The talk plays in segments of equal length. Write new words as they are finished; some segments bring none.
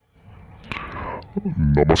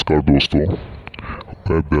नमस्कार दोस्तों,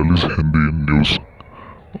 मैं दहलीज हिंदी न्यूज़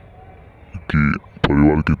की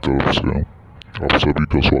परिवार की तरफ से आप सभी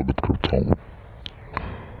का स्वागत करता हूँ।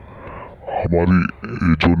 हमारी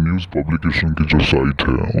ये जो न्यूज़ पब्लिकेशन की जो साइट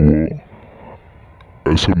है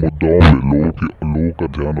वो ऐसे मुद्दाओं पे लोगों का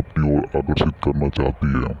ध्यान अपनी ओर आकर्षित करना चाहती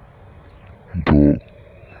है जो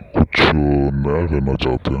कुछ नया करना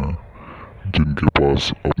चाहते हैं, जिनके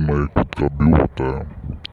पास अपना एक खुद का व्यू होता है।